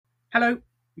Hello,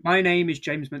 my name is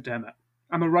James McDermott.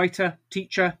 I'm a writer,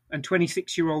 teacher, and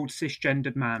 26-year-old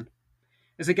cisgendered man.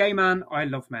 As a gay man, I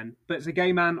love men, but as a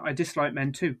gay man, I dislike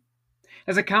men too.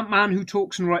 As a camp man who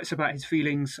talks and writes about his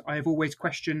feelings, I have always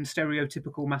questioned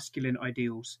stereotypical masculine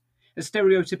ideals. As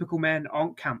stereotypical men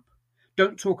aren't camp,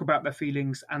 don't talk about their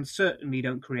feelings, and certainly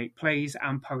don't create plays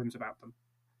and poems about them.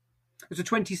 As a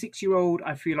 26-year-old,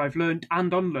 I feel I've learned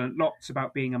and unlearned lots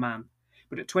about being a man,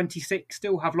 but at 26,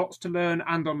 still have lots to learn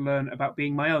and unlearn about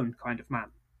being my own kind of man.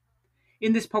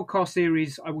 In this podcast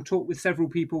series, I will talk with several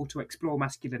people to explore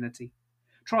masculinity,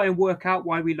 try and work out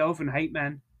why we love and hate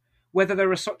men, whether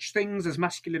there are such things as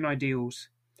masculine ideals,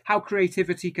 how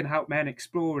creativity can help men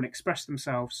explore and express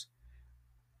themselves,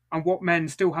 and what men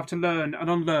still have to learn and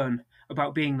unlearn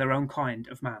about being their own kind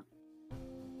of man.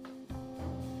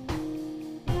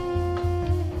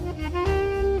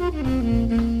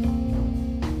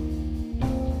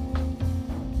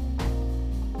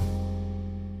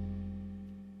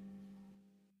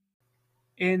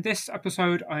 In this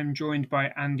episode, I'm joined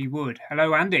by Andy Wood.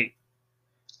 Hello, Andy.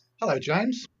 Hello,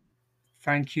 James.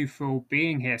 Thank you for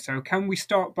being here. So, can we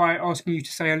start by asking you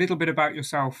to say a little bit about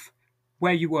yourself,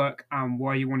 where you work, and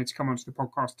why you wanted to come onto the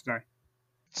podcast today?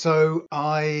 So,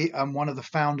 I am one of the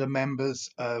founder members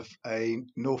of a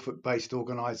Norfolk based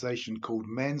organisation called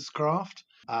Menscraft.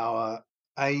 Our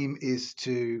aim is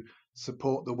to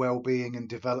support the well-being and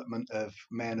development of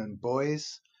men and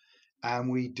boys,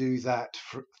 and we do that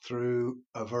through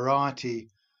a variety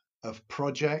of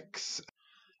projects.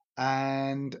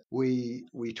 And we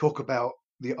talk about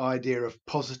the idea of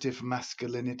positive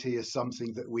masculinity as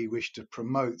something that we wish to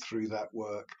promote through that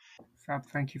work. Fab,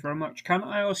 thank you very much. Can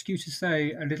I ask you to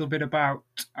say a little bit about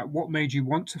what made you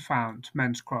want to found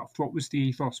Menscraft? What was the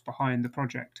ethos behind the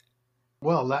project?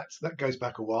 Well, that goes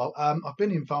back a while. I've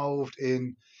been involved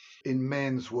in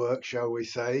men's work, shall we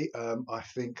say? I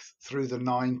think through the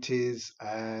 90s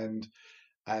and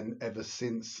ever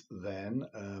since then,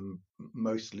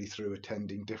 mostly through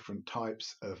attending different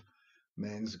types of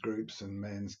men's groups and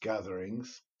men's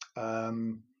gatherings.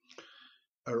 Um,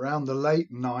 Around the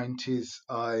late 90s,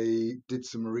 I did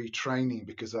some retraining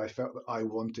because I felt that I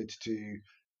wanted to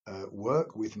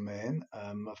work with men.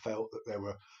 I felt that there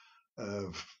were,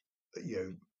 uh, you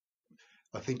know,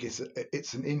 I think it's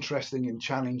an interesting and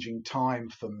challenging time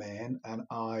for men, and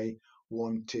I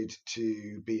wanted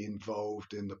to be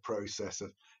involved in the process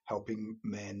of helping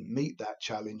men meet that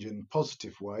challenge in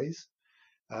positive ways.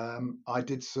 I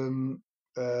did some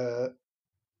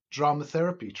drama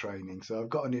therapy training, so I've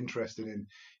got an interest in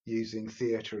using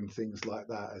theatre and things like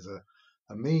that as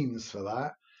a means for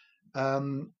that.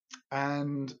 Um,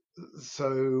 and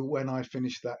so when I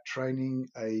finished that training,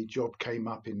 a job came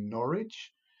up in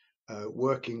Norwich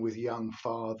working with young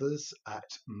fathers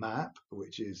at MAP,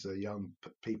 which is a young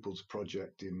people's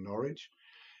project in Norwich.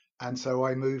 And so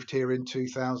I moved here in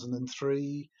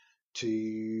 2003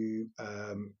 to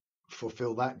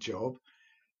fulfill that job.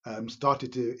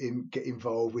 Started to get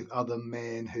involved with other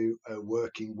men who are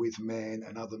working with men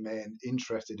and other men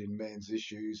interested in men's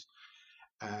issues.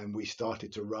 And we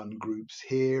started to run groups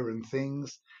here and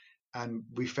things. And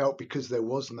we felt because there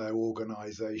was no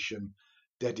organization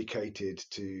dedicated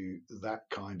to that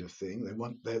kind of thing,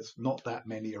 there's not that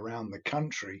many around the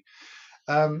country.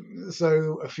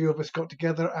 So a few of us got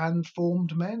together and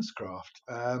formed Menscraft.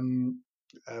 And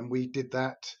we did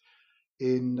that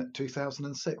in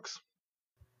 2006.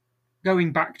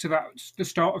 Going back to the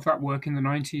start of that work in the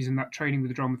 90s and that training with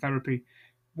the drama therapy,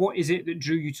 what is it that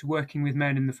drew you to working with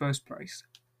men in the first place?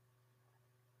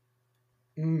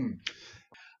 Mm.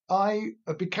 I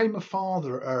became a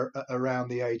father around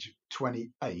the age of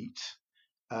 28,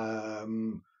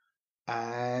 um,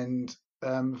 and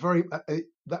very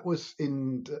that was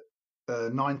in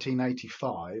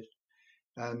 1985,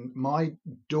 and my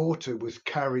daughter was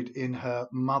carried in her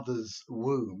mother's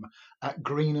womb at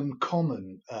Greenham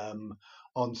Common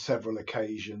on several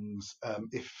occasions.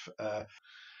 If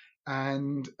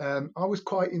and I was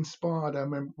quite inspired. I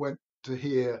went to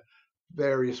hear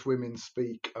various women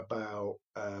speak about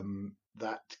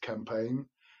that campaign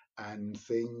and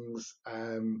things.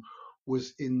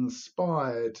 Was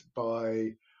inspired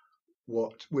by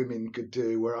what women could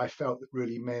do, where I felt that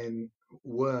really men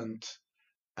weren't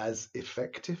as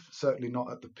effective, certainly not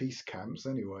at the peace camps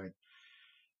anyway.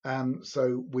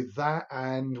 So with that,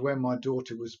 and when my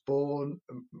daughter was born,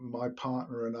 my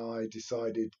partner and I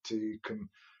decided to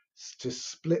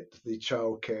split the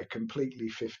childcare completely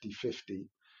 50-50.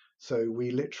 So we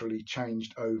literally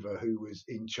changed over who was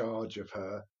in charge of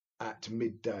her at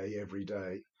midday every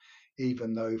day,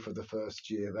 even though for the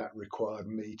first year that required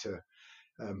me to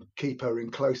keep her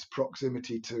in close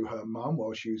proximity to her mum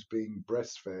while she was being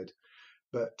breastfed.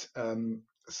 But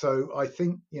so I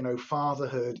think,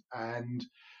 fatherhood and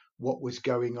what was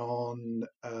going on,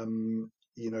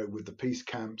 with the peace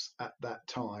camps at that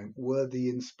time were the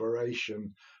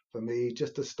inspiration for me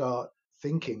just to start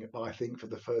thinking, I think, for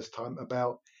the first time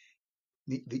about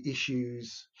the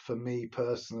issues for me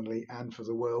personally and for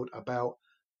the world about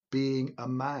being a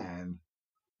man.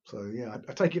 So yeah,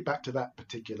 I take it back to that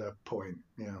particular point.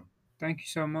 Yeah. Thank you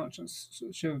so much. That's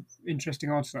such an interesting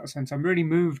answer in that sense. I'm really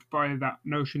moved by that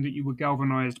notion that you were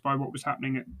galvanized by what was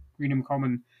happening at Greenham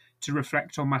Common to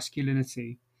reflect on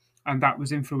masculinity, and that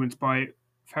was influenced by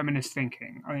feminist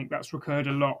thinking. I think that's recurred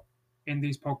a lot in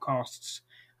these podcasts.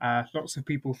 Lots of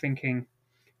people thinking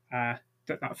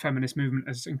that feminist movement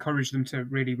has encouraged them to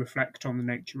really reflect on the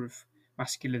nature of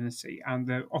masculinity and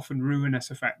the often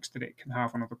ruinous effects that it can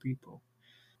have on other people.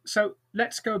 So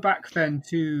let's go back then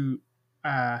to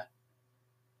uh,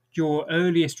 your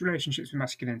earliest relationships with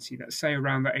masculinity, let's say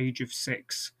around the age of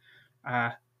 6.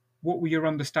 Uh, what were your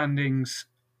understandings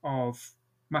of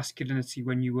masculinity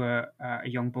when you were a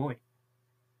young boy?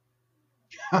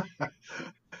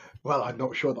 Well, I'm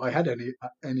not sure that I had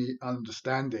any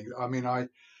understanding. I mean,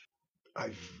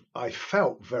 I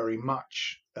felt very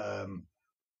much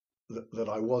that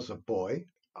I was a boy,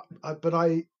 but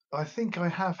I think I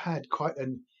have had quite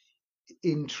an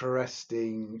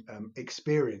interesting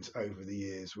experience over the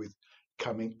years with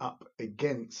coming up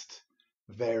against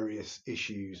various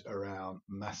issues around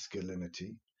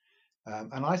masculinity.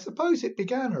 And I suppose it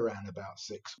began around about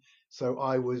 6. So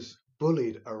I was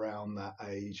bullied around that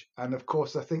age. And of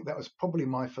course, I think that was probably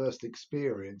my first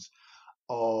experience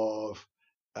of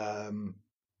um,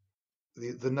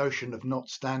 the notion of not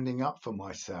standing up for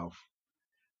myself.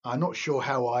 I'm not sure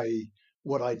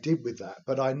what I did with that,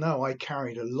 but I know I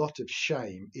carried a lot of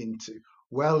shame into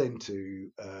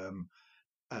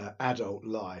adult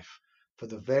life for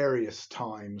the various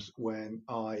times when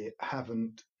I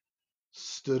haven't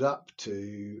stood up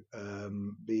to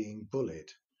being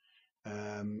bullied,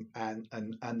 and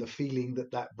the feeling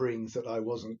that brings that I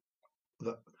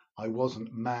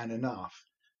wasn't man enough.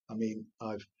 I mean,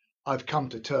 I've come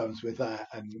to terms with that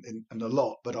and a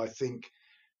lot, but I think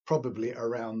probably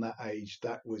around that age,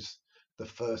 that was the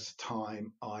first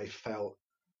time I felt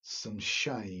some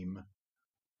shame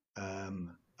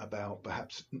about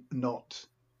perhaps not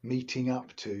meeting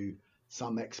up to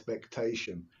some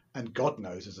expectation. And God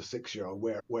knows, as a 6-year-old,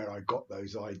 where I got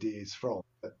those ideas from.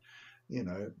 But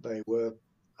they were,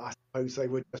 I suppose, they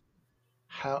were just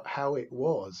how it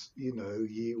was. You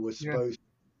were Yeah. supposed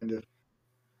to kind of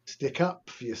stick up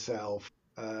for yourself,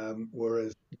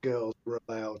 whereas girls were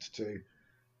allowed to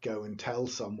go and tell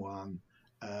someone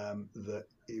that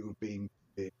you were being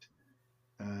bullied.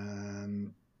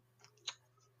 Um,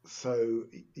 so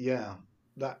yeah,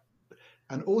 that,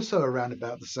 and also around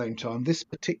about the same time, this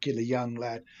particular young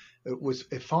lad was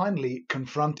finally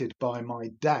confronted by my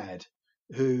dad,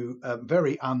 who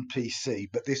very un-PC,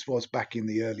 but this was back in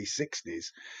the early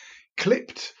 60s,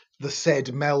 clipped the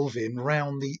said Melvin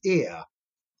round the ear.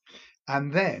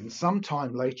 And then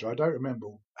sometime later, I don't remember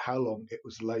how long it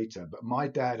was later, but my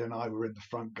dad and I were in the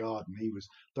front garden. He was,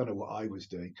 don't know what I was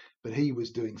doing, but he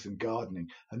was doing some gardening.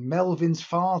 And Melvin's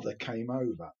father came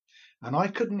over. And I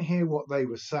couldn't hear what they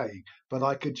were saying, but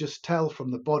I could just tell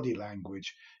from the body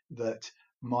language that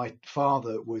my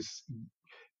father was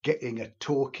getting a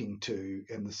talking to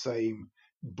in the same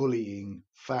bullying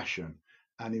fashion.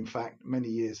 And in fact, many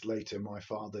years later, my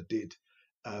father did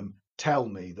tell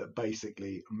me that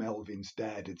basically Melvin's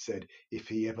dad had said if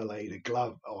he ever laid a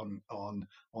glove on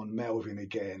Melvin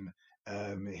again,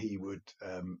 he would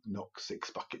knock 6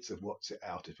 buckets of what's it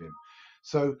out of him.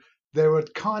 So there are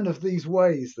kind of these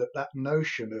ways that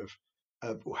notion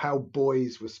of how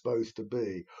boys were supposed to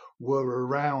be were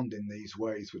around in these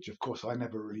ways, which of course I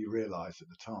never really realized at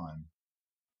the time.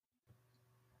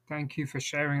 Thank you for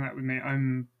sharing that with me.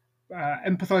 I'm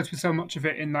empathise with so much of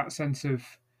it in that sense of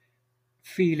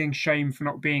feeling shame for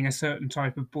not being a certain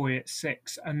type of boy at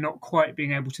 6 and not quite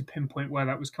being able to pinpoint where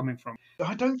that was coming from.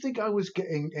 I don't think I was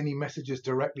getting any messages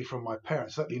directly from my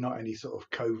parents, certainly not any sort of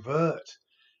covert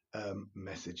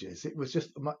messages. It was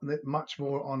just much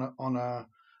more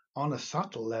on a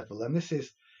subtle level, and this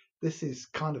is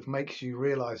kind of makes you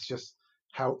realize just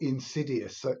how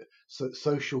insidious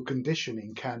social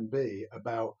conditioning can be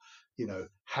about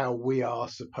how we are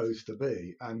supposed to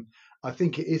be. And I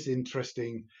think it is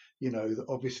interesting, that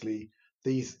obviously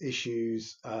these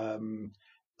issues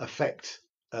affect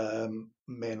men,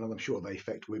 and I'm sure they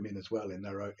affect women as well in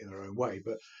their own way,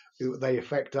 but they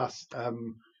affect us,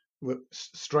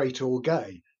 straight or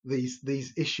gay.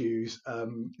 These issues,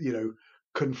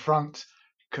 confront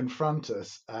confront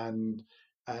us, and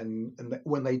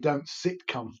when they don't sit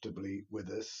comfortably with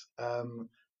us,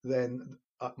 then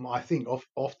I think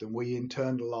often we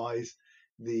internalize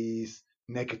these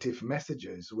negative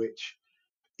messages, which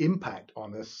impact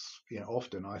on us,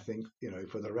 often, I think,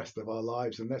 for the rest of our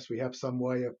lives, unless we have some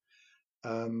way of,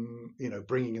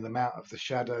 bringing them out of the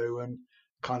shadow and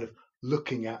kind of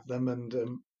looking at them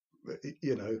and,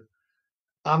 you know,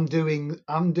 undoing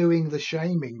the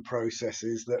shaming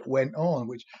processes that went on,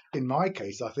 which in my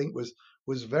case I think was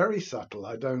very subtle.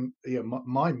 I don't,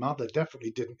 my mother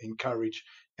definitely didn't encourage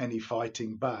any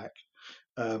fighting back.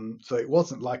 So it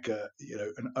wasn't like an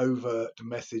overt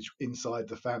message inside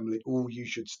the family, oh, you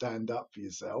should stand up for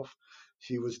yourself.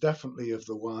 She was definitely of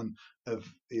the one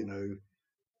of,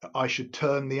 I should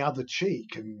turn the other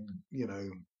cheek, and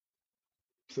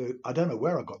so I don't know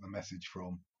where I got the message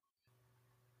from.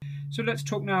 So let's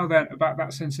talk now then about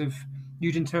that sense of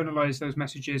you'd internalize those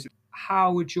messages.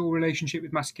 How would your relationship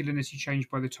with masculinity change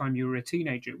by the time you were a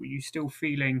teenager? Were you still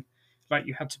feeling like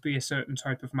you had to be a certain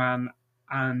type of man?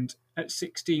 And at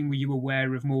 16, were you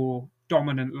aware of more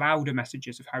dominant, louder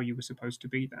messages of how you were supposed to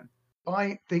be then?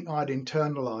 I think I'd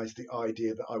internalized the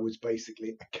idea that I was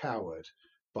basically a coward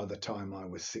by the time I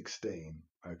was 16.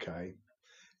 Okay.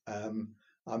 Um,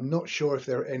 I'm not sure if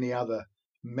there are any other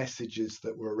messages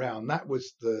that were around. That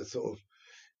was the sort of,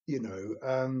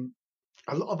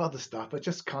 a lot of other stuff. I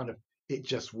just kind of, it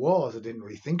just was. I didn't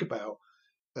really think about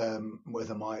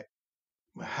whether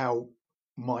how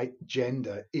my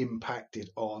gender impacted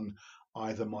on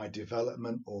either my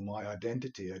development or my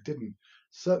identity. I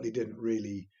certainly didn't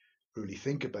really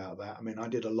think about that. I mean, I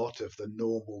did a lot of the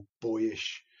normal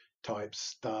boyish type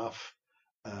stuff.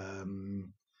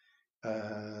 Um,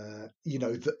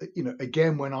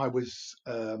 again, when I was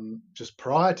just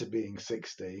prior to being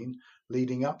 16,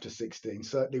 leading up to 16,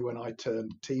 certainly when I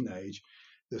turned teenage,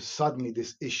 there's suddenly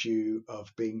this issue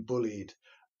of being bullied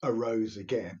arose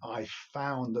again. I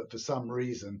found that for some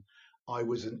reason I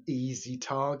was an easy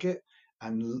target,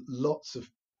 and lots of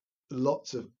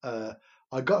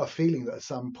I got a feeling that at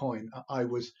some point I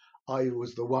was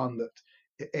the one that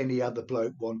any other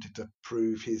bloke wanted to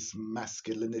prove his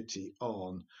masculinity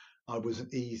on. I was an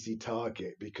easy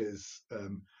target because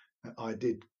I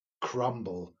did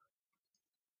crumble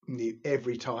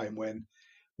every time when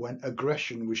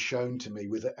aggression was shown to me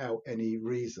without any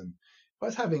reason. If I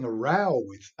was having a row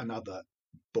with another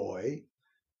boy,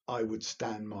 I would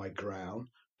stand my ground.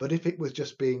 But if it was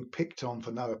just being picked on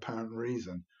for no apparent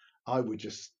reason, I would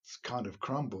just kind of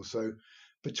crumble. So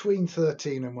between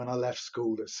 13 and when I left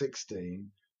school at 16,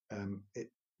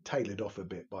 it tailored off a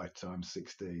bit by time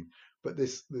 16. But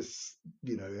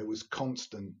there was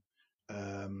constant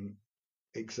um,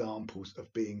 examples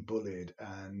of being bullied,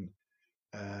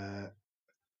 uh,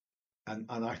 and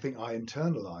I think I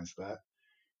internalized that.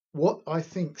 What I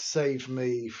think saved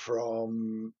me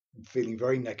from feeling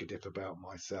very negative about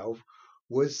myself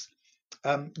was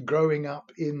growing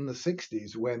up in the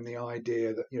 60s, when the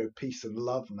idea that peace and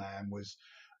love, man,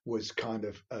 was kind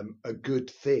of a good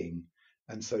thing,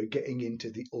 and so getting into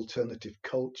the alternative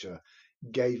culture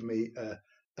gave me a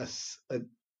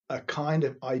a kind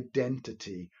of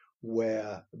identity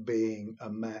where being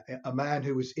a man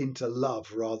who was into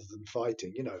love rather than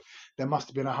fighting. There must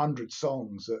have been 100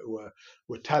 songs that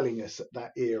were telling us at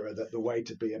that era that the way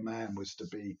to be a man was to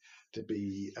be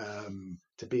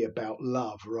about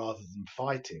love rather than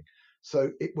fighting.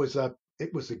 So it was a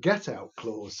get out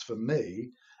clause for me,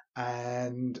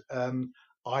 and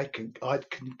I can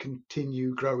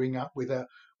continue growing up with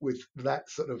that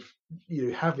sort of,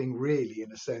 having really,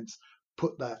 in a sense,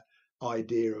 put that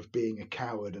idea of being a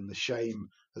coward and the shame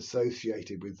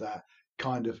associated with that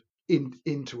kind of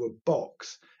into a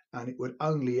box, and it would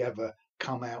only ever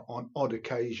come out on odd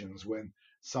occasions when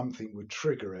something would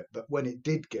trigger it. But when it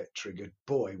did get triggered,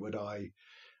 boy,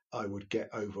 I would get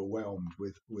overwhelmed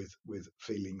with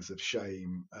feelings of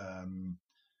shame.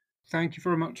 Thank you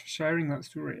very much for sharing that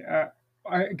story.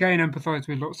 I again empathise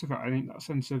with lots of it. I think that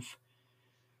sense of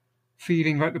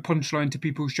feeling like the punchline to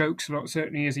people's jokes a lot.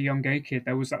 Certainly, as a young gay kid,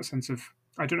 there was that sense of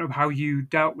I don't know how you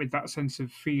dealt with that sense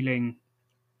of feeling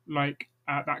like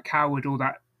that coward or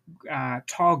that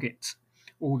target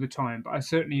all the time. But I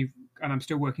certainly, and I'm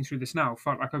still working through this now,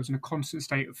 felt like I was in a constant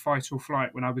state of fight or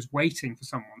flight when I was waiting for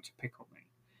someone to pick on me.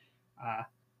 Uh,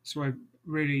 so I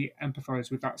really empathise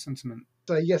with that sentiment.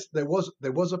 So yes, there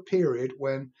was a period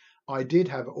when I did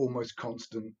have almost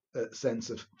constant sense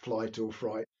of flight or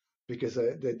fright, because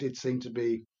there did seem to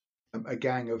be a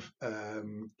gang of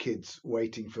kids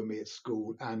waiting for me at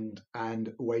school, and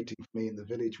waiting for me in the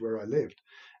village where I lived.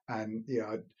 And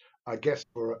I guess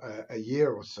for a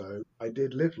year or so I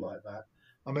did live like that.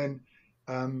 I mean,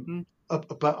 um, Mm,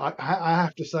 but I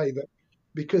have to say that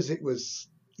because it was,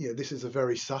 this is a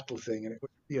very subtle thing,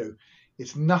 and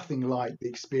it's nothing like the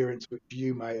experience which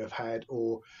you may have had,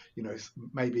 or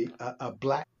maybe a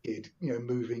black kid,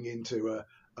 moving into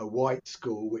a white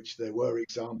school, which there were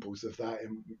examples of that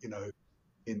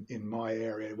in my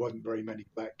area. There wasn't very many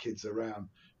black kids around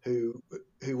who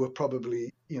were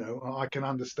probably, I can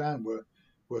understand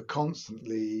were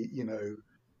constantly,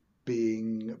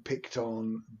 being picked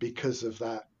on because of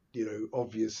that,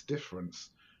 obvious difference.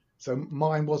 So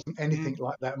mine wasn't anything mm.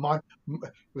 like that. Mine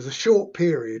was a short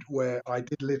period where I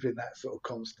did live in that sort of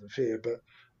constant fear. But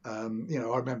I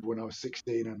remember when I was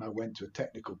 16 and I went to a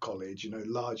technical college.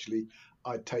 Largely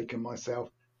I'd taken myself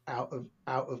out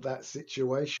of that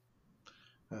situation.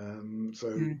 So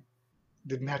Mm.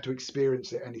 didn't have to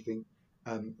experience it anything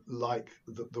like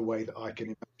the way that I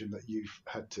can imagine that you've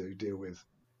had to deal with.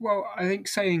 Well, I think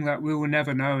saying that we will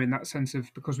never know in that sense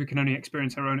of because we can only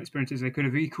experience our own experiences, they could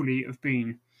have equally have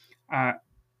been, uh,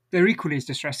 they're equally as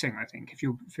distressing. I think if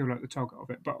you feel like the target of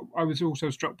it. But I was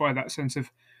also struck by that sense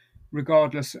of,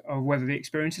 regardless of whether the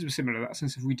experiences were similar, that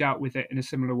sense of we dealt with it in a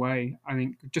similar way. I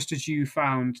think just as you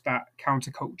found that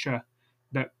counterculture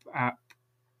that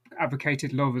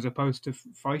advocated love as opposed to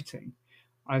fighting,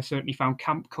 I certainly found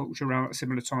camp culture around at a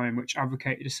similar time, which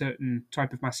advocated a certain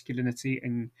type of masculinity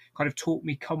and kind of taught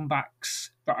me comebacks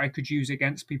that I could use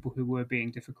against people who were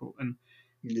being difficult and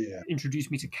Yeah, introduced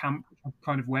me to camp, which I could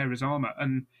kind of wear as armor.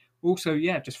 And also,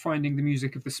 yeah, just finding the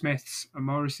music of the Smiths and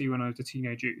Morrissey when I was a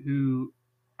teenager, who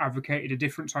advocated a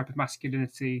different type of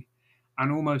masculinity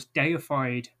and almost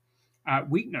deified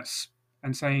weakness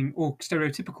and saying, or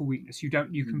stereotypical weakness. You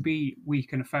can mm, be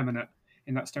weak and effeminate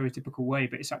in that stereotypical way,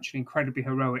 but it's actually incredibly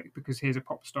heroic because here's a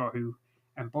pop star who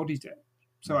embodies it.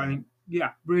 So I yeah. think, yeah,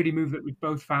 really moved that we've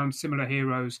both found similar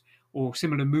heroes or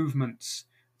similar movements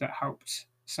that helped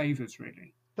save us,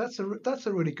 really. That's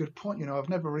a really good point. I've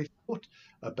never really thought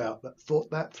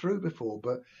that through before.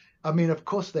 But I mean, of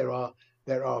course,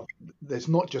 there's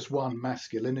not just one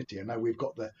masculinity. I know we've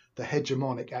got the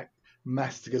hegemonic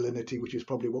masculinity, which is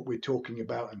probably what we're talking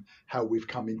about, and how we've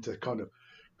come into kind of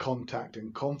contact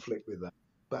and conflict with that.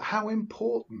 But how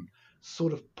important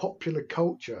sort of popular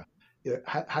culture,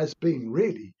 has been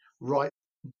really right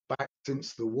back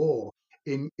since the war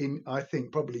in I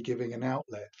think probably giving an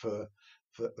outlet for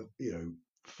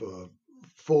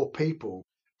for people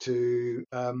to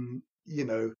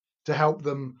to help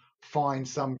them find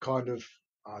some kind of,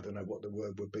 I don't know what the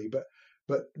word would be,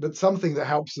 but something that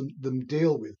helps them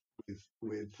deal with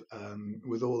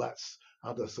all that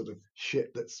other sort of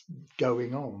shit that's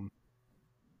going on.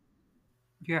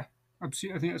 Yeah,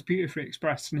 absolutely. I think that's beautifully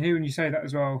expressed. And hearing you say that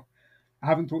as well, I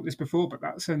haven't thought this before, but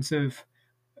that sense of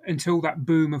until that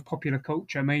boom of popular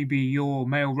culture, maybe your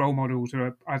male role models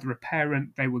are either a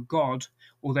parent, they were God,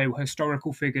 or they were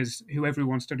historical figures who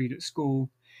everyone studied at school.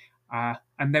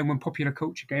 And then when popular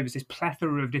culture gave us this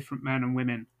plethora of different men and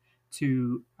women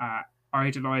to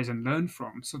idolize and learn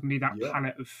from, suddenly that Yeah,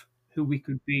 palette of who we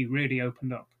could be really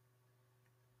opened up.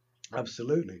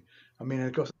 absolutely. I mean,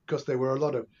 of course, there were a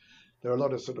lot of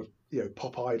sort of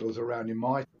pop idols around in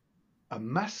my a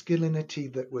masculinity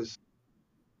that was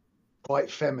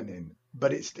quite feminine,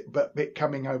 but it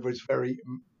coming over as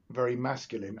very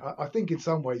masculine. I think in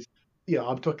some ways,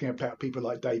 I'm talking about people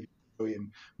like David Bowie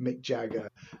and Mick Jagger,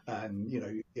 and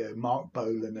Mark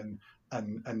Bolan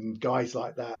and guys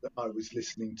like that I was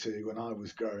listening to when I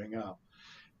was growing up.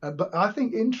 But I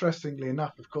think interestingly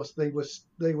enough, of course, they was.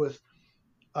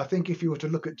 I think if you were to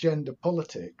look at gender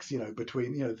politics,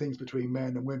 between things between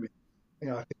men and women,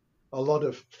 I think a lot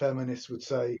of feminists would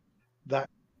say that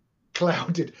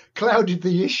clouded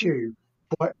the issue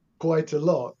quite a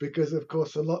lot, because of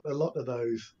course a lot of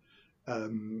those,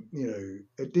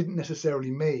 it didn't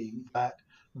necessarily mean that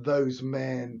those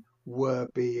men were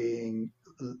being,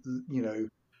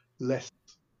 less,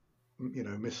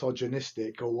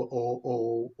 misogynistic,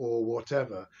 or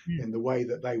whatever, Mm. in the way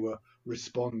that they were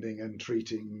responding and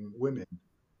treating women.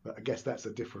 But I guess that's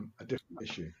a different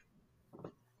issue.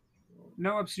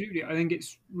 No, absolutely. I think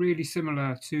it's really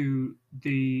similar to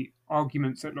the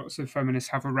arguments that lots of feminists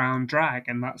have around drag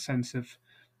and that sense of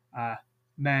uh,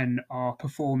 men are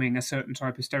performing a certain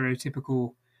type of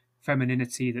stereotypical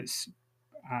femininity that's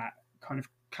uh, kind of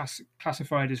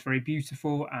classified as very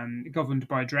beautiful and governed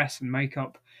by dress and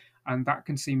makeup, and that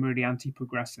can seem really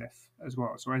anti-progressive as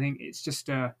well. So I think it's just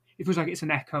it feels like it's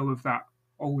an echo of that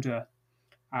older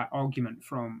argument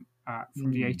from the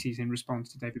Hmm. 80s in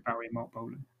response to David Bowie and Mark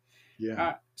Bolan.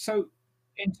 Yeah. So,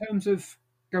 in terms of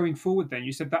going forward, then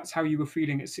you said that's how you were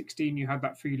feeling at 16. You had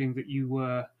that feeling that you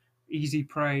were easy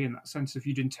prey, and that sense of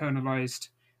you'd internalized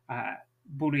uh,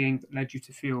 bullying that led you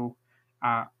to feel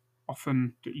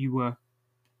often that you were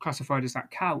classified as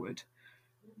that coward.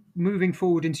 Moving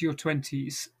forward into your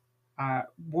 20s,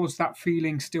 was that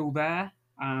feeling still there?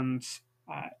 And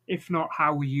if not,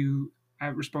 how were you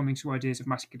responding to ideas of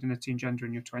masculinity and gender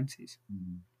in your 20s?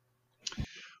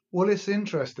 Well, it's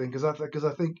interesting because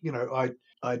I think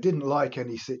I didn't like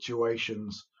any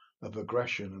situations of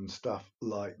aggression and stuff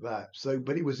like that. So,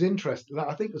 but it was interesting.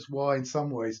 I think that's why, in some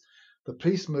ways, the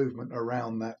peace movement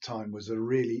around that time was a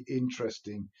really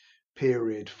interesting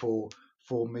period for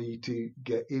me to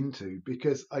get into,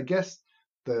 because I guess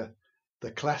the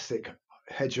the classic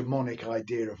hegemonic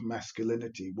idea of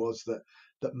masculinity was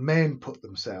that men put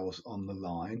themselves on the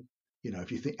line.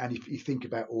 If you think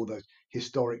about all those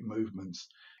historic movements,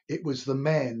 it was the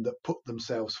men that put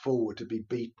themselves forward to be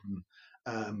beaten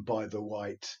by the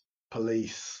white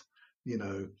police, you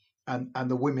know, and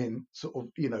the women sort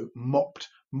of,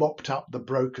 mopped up the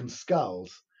broken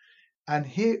skulls. And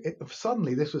here,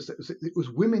 suddenly, it was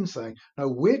women saying, "No,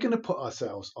 we're going to put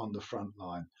ourselves on the front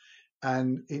line,"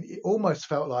 and it almost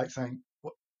felt like saying,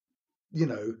 you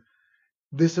know,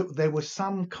 there was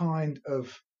some kind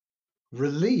of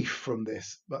relief from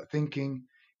this, but thinking,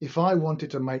 if I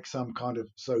wanted to make some kind of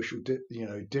social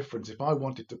difference, if I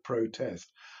wanted to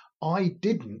protest, I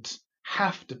didn't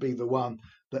have to be the one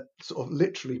that sort of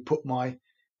literally put my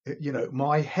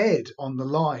head on the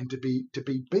line to be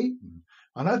beaten.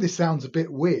 I know this sounds a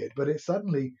bit weird, but it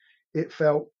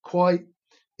felt quite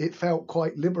it felt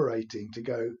quite liberating to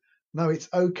go, no, it's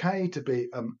okay to be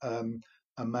a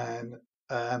man,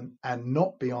 and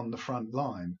not be on the front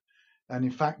line. And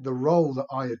in fact, the role that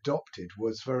I adopted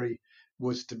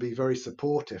was to be very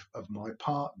supportive of my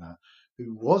partner,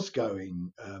 who was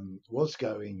going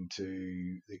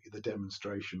to the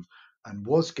demonstrations and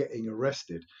was getting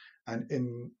arrested. And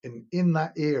in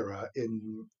that era,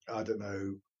 in I don't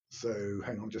know, so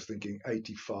hang on, just thinking,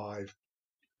 85.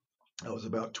 I was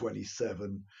about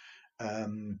 27.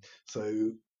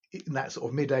 So in that sort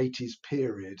of mid 80s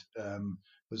period,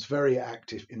 was very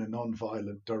active in a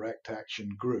non-violent direct action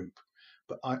group,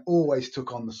 but I always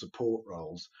took on the support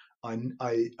roles.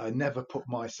 I never put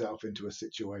myself into a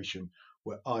situation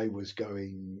where I was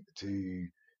going to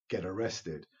get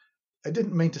arrested. I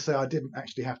didn't mean to say I didn't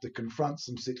actually have to confront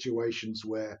some situations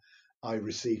where I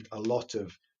received a lot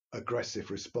of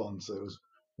aggressive response. There was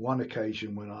one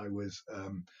occasion when I was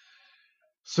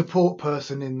support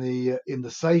person in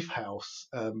the safe house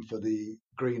for the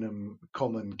Greenham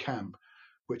Common camp,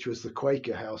 which was the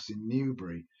Quaker house in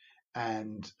Newbury.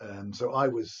 And so I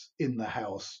was in the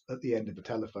house at the end of the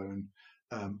telephone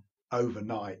um,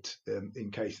 overnight,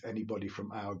 in case anybody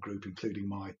from our group, including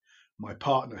my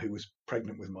partner who was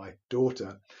pregnant with my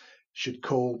daughter, should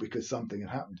call because something had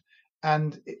happened.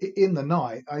 And in the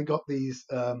night, I got these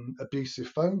abusive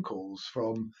phone calls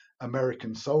from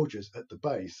American soldiers at the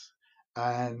base.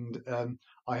 And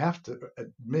I have to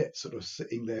admit, sort of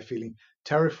sitting there feeling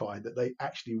terrified that they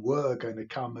actually were going to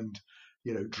come and,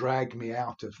 drag me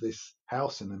out of this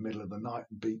house in the middle of the night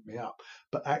and beat me up,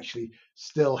 but actually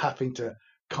still having to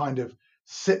kind of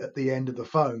sit at the end of the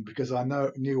phone because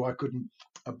knew I couldn't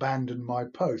abandon my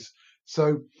post.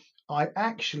 So I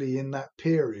actually, in that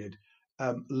period,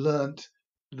 learnt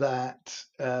that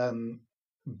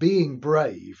being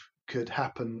brave could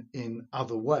happen in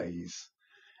other ways,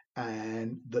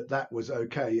 and that was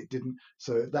okay. It didn't.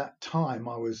 So at that time,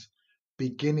 I was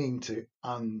beginning to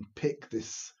unpick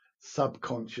this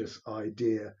subconscious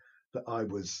idea that I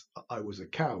was a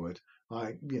coward.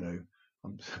 I,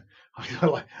 I'm,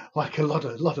 like a lot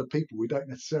of people, we don't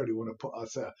necessarily want to put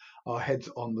our heads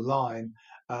on the line,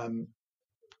 um,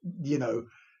 you know,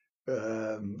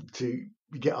 to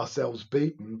get ourselves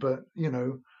beaten. But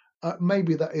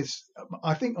maybe that is.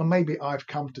 I think, or maybe I've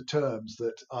come to terms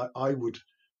that I would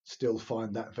still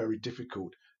find that very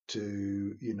difficult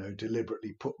to,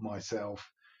 deliberately put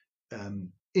myself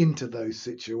into those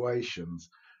situations.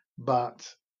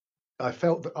 But I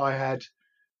felt that I had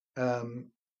um,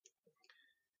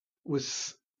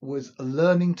 was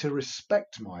learning to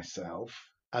respect myself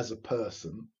as a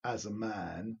person, as a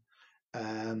man,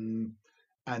 um,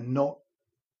 and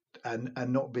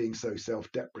not being so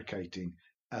self-deprecating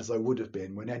as I would have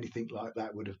been when anything like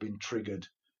that would have been triggered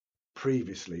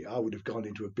previously. I would have gone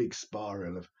into a big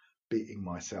spiral of beating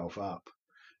myself up.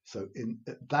 So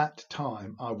at that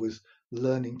time, I was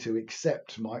learning to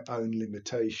accept my own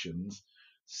limitations,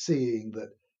 seeing that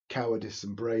cowardice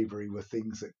and bravery were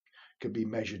things that could be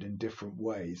measured in different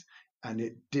ways, and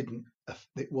it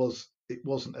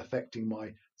wasn't affecting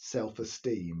my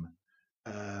self-esteem,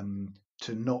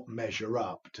 to not measure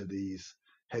up to these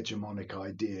hegemonic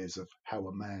ideas of how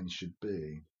a man should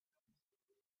be.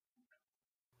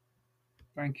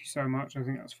 Thank you so much. I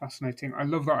think that's fascinating. I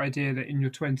love that idea that in your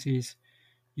 20s,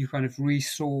 you kind of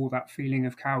resaw that feeling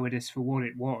of cowardice for what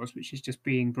it was, which is just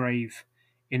being brave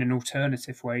in an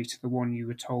alternative way to the one you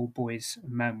were told boys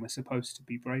and men were supposed to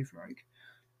be brave like.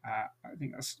 I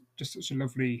think that's just such a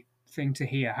lovely thing to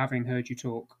hear, having heard you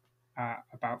talk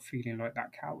about feeling like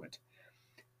that coward.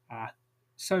 Uh,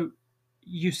 so,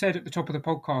 you said at the top of the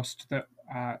podcast that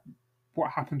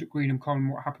what happened at Greenham Con,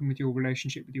 what happened with your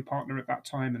relationship with your partner at that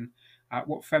time, and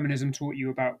what feminism taught you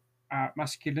about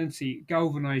masculinity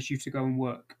galvanized you to go and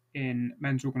work in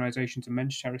men's organisations and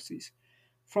men's charities.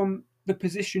 From the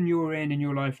position you're in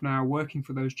your life now, working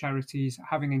for those charities,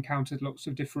 having encountered lots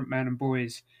of different men and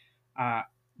boys, uh,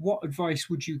 what advice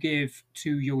would you give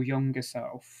to your younger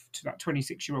self, to that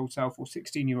 26-year-old self or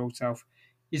 16-year-old self?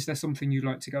 Is there something you'd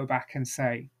like to go back and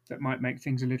say that might make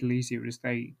things a little easier as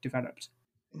they developed?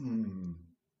 Hmm.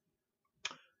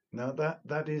 Now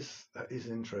that is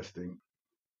interesting.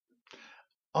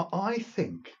 I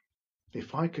think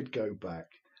if I could go back,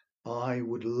 I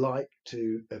would like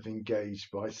to have engaged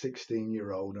my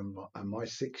 16-year-old and my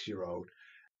 6-year-old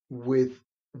with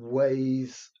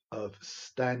ways of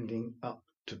standing up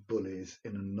to bullies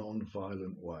in a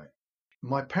non-violent way.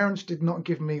 My parents did not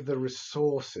give me the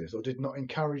resources or did not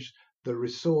encourage the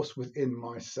resource within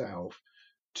myself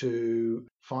to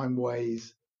find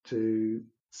ways to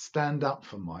stand up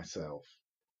for myself.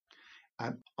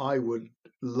 And I would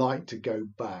like to go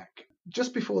back.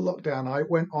 Just before lockdown, I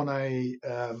went on a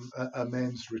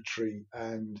men's retreat,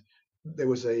 and there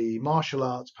was a martial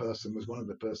arts person was one of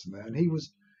the person there, and he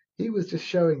was just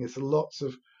showing us lots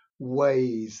of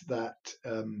ways that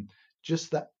just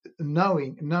that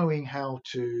knowing how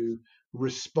to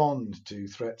respond to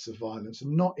threats of violence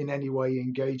and not in any way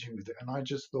engaging with it. And I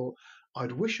just thought,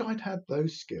 I'd wish I'd had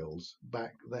those skills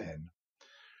back then.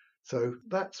 So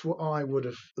that's what I would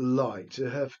have liked to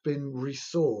have been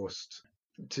resourced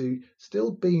to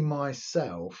still be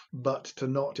myself, but to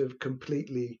not have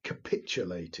completely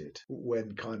capitulated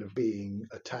when kind of being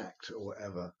attacked or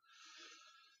whatever.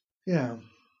 Yeah.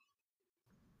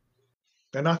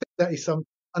 And I think that is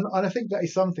and I think that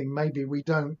is something maybe we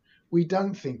don't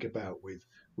think about with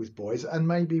boys and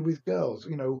maybe with girls.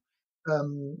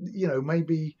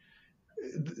 Maybe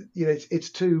it's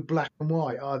too black and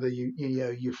white. Either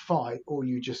you fight or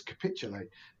you just capitulate.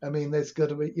 I mean, there's got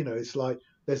to be, it's like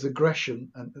there's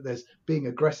aggression and there's being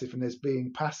aggressive and there's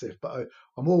being passive. But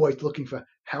I'm always looking for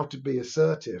how to be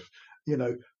assertive.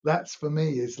 That's for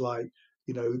me is like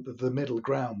the middle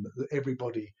ground that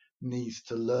everybody needs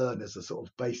to learn as a sort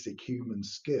of basic human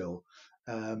skill.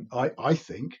 I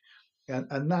think,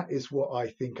 and that is what I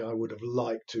think I would have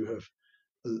liked to have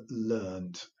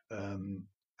learned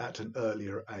at an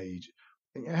earlier age.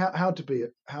 How to be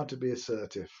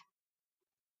assertive.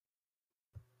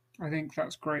 I think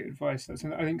that's great advice.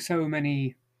 I think so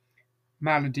many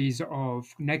maladies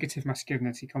of negative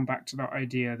masculinity come back to that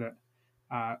idea that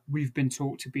we've been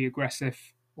taught to be aggressive,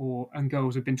 and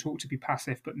girls have been taught to be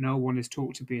passive, but no one is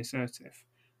taught to be assertive.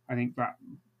 I think that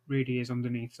really is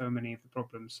underneath so many of the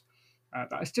problems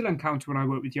that I still encounter when I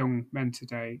work with young men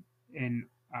today in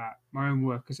my own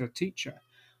work as a teacher.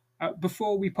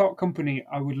 Before we part company,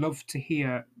 I would love to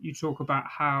hear you talk about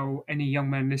how any young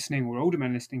men listening or older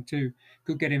men listening too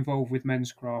could get involved with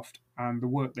Men's Craft and the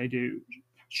work they do,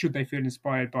 should they feel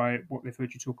inspired by what they've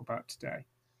heard you talk about today.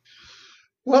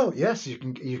 Well, yes, you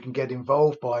can get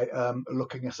involved by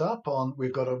looking us up on.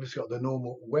 We've obviously got the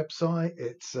normal website.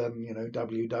 It's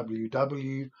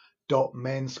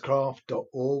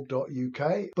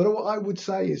www.menscraft.org.uk. But what I would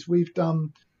say is we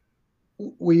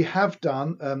have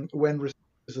done when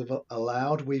resources have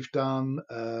allowed. We've done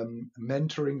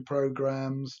mentoring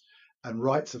programs and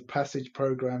rites of passage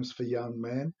programs for young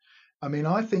men. I mean,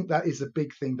 I think that is a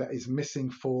big thing that is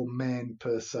missing for men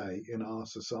per se in our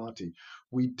society.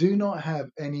 We do not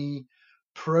have any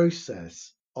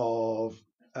process of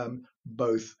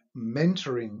both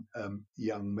mentoring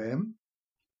young men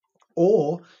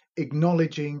or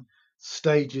acknowledging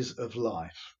stages of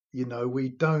life. We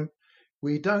don't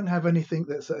have anything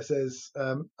that says,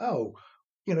 "Oh,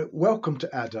 welcome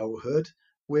to adulthood.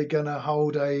 We're going to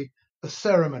hold a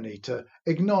ceremony to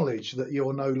acknowledge that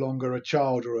you're no longer a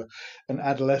child or an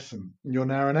adolescent. You're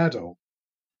now an adult."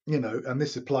 And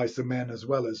this applies to men as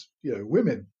well as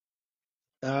women.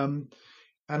 Um,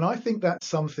 and I think that's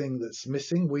something that's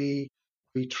missing. We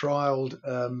trialed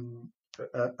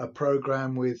a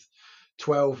program with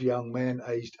 12 young men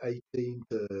aged 18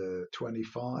 to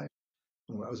 25.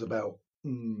 Well, that was about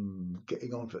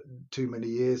getting on for too many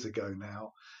years ago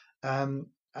now. And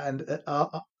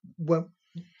when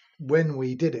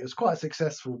we did it, it was quite a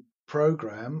successful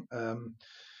program.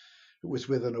 was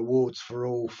with an Awards for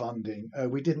All funding.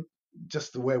 We didn't,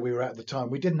 just the where we were at the time,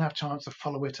 we didn't have chance to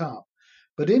follow it up.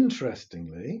 But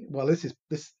interestingly, well, this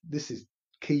is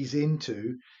keys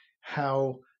into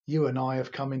how you and I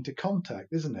have come into contact,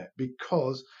 isn't it?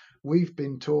 Because we've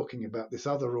been talking about this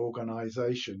other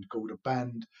organisation called a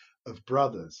Band of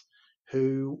Brothers,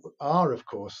 who are, of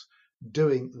course,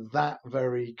 doing that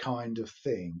very kind of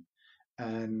thing.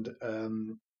 And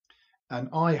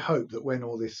I hope that when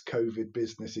all this COVID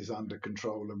business is under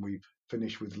control and we've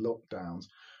finished with lockdowns,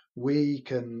 we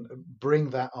can bring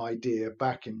that idea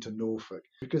back into Norfolk,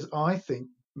 because I think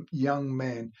young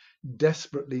men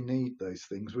desperately need those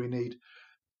things. We need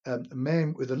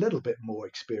men with a little bit more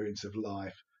experience of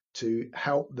life to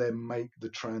help them make the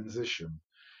transition.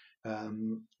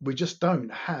 We just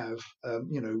don't have,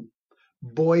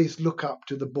 boys look up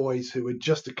to the boys who are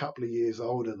just a couple of years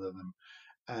older than them.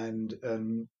 And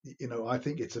I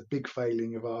think it's a big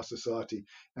failing of our society.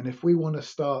 And if we want to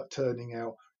start turning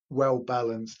out well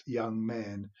balanced young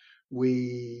men,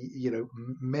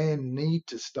 men need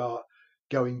to start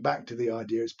going back to the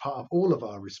idea, it's part of all of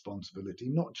our responsibility,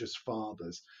 not just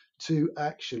fathers, to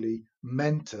actually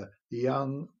mentor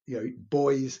young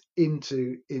boys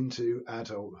into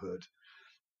adulthood.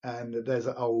 And there's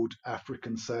an old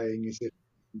African saying, is if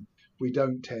we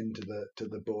don't tend to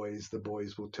the boys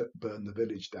will burn the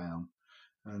village down.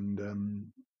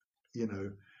 And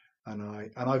and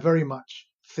I very much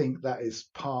think that is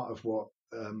part of what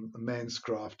Men's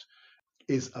Craft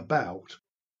is about.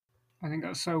 I think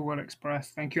that's so well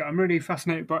expressed. Thank you. I'm really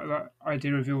fascinated by that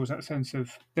idea of yours, that sense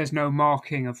of there's no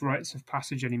marking of rites of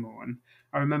passage anymore. And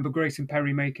I remember Grayson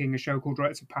Perry making a show called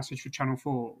Rites of Passage for Channel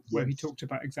 4, where he talked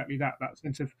about exactly that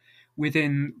sense of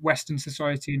within Western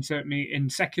society and certainly in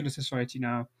secular society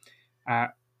now,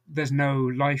 there's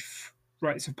no life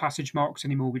rites of passage marks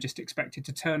anymore. We're just expected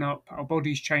to turn up, our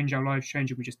bodies change, our lives change,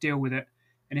 and we just deal with it.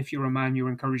 And if you're a man, you're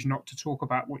encouraged not to talk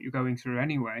about what you're going through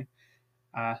anyway.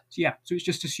 So it's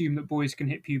just assumed that boys can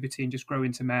hit puberty and just grow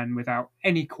into men without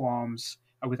any qualms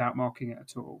or without marking it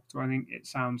at all. So I think it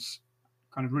sounds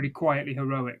kind of really quietly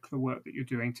heroic, the work that you're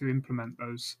doing to implement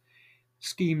those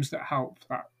schemes that help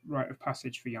that rite of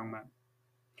passage for young men.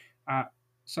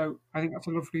 So I think that's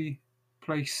a lovely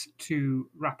place to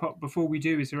wrap up. Before we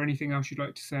do, is there anything else you'd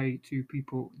like to say to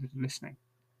people that are listening?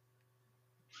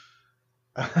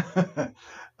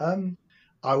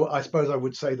 I suppose I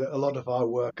would say that a lot of our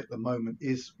work at the moment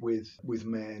is with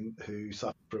men who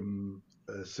suffer from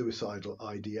suicidal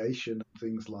ideation and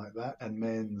things like that, and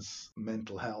men's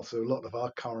mental health. So a lot of our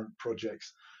current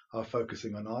projects are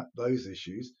focusing on those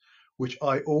issues, which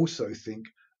I also think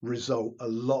result a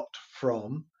lot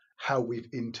from how we've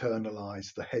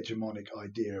internalized the hegemonic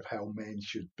idea of how men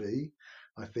should be.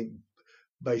 I think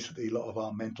basically a lot of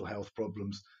our mental health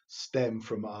problems stem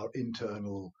from our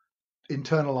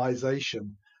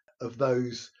internalization of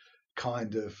those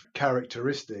kind of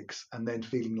characteristics, and then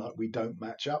feeling like we don't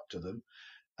match up to them.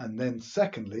 And then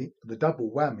secondly, the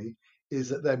double whammy is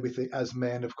that then we think as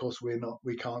men, of course, we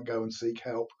can't go and seek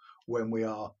help when we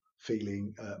are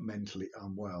feeling mentally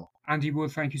unwell. Andy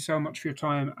Wood, thank you so much for your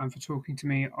time and for talking to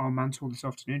me on Mantle this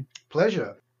afternoon.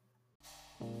 Pleasure.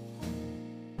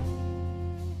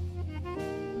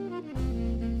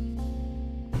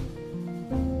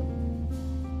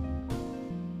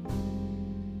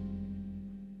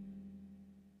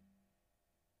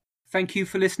 Thank you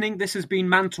for listening. This has been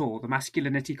Mantle, the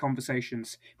Masculinity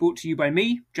Conversations, brought to you by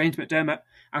me, James McDermott,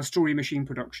 and Story Machine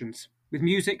Productions, with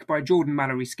music by Jordan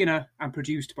Mallory Skinner and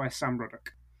produced by Sam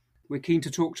Ruddock. We're keen to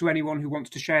talk to anyone who wants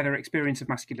to share their experience of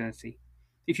masculinity.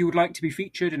 If you would like to be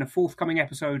featured in a forthcoming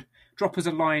episode, drop us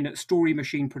a line at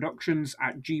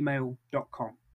storymachineproductions@gmail.com.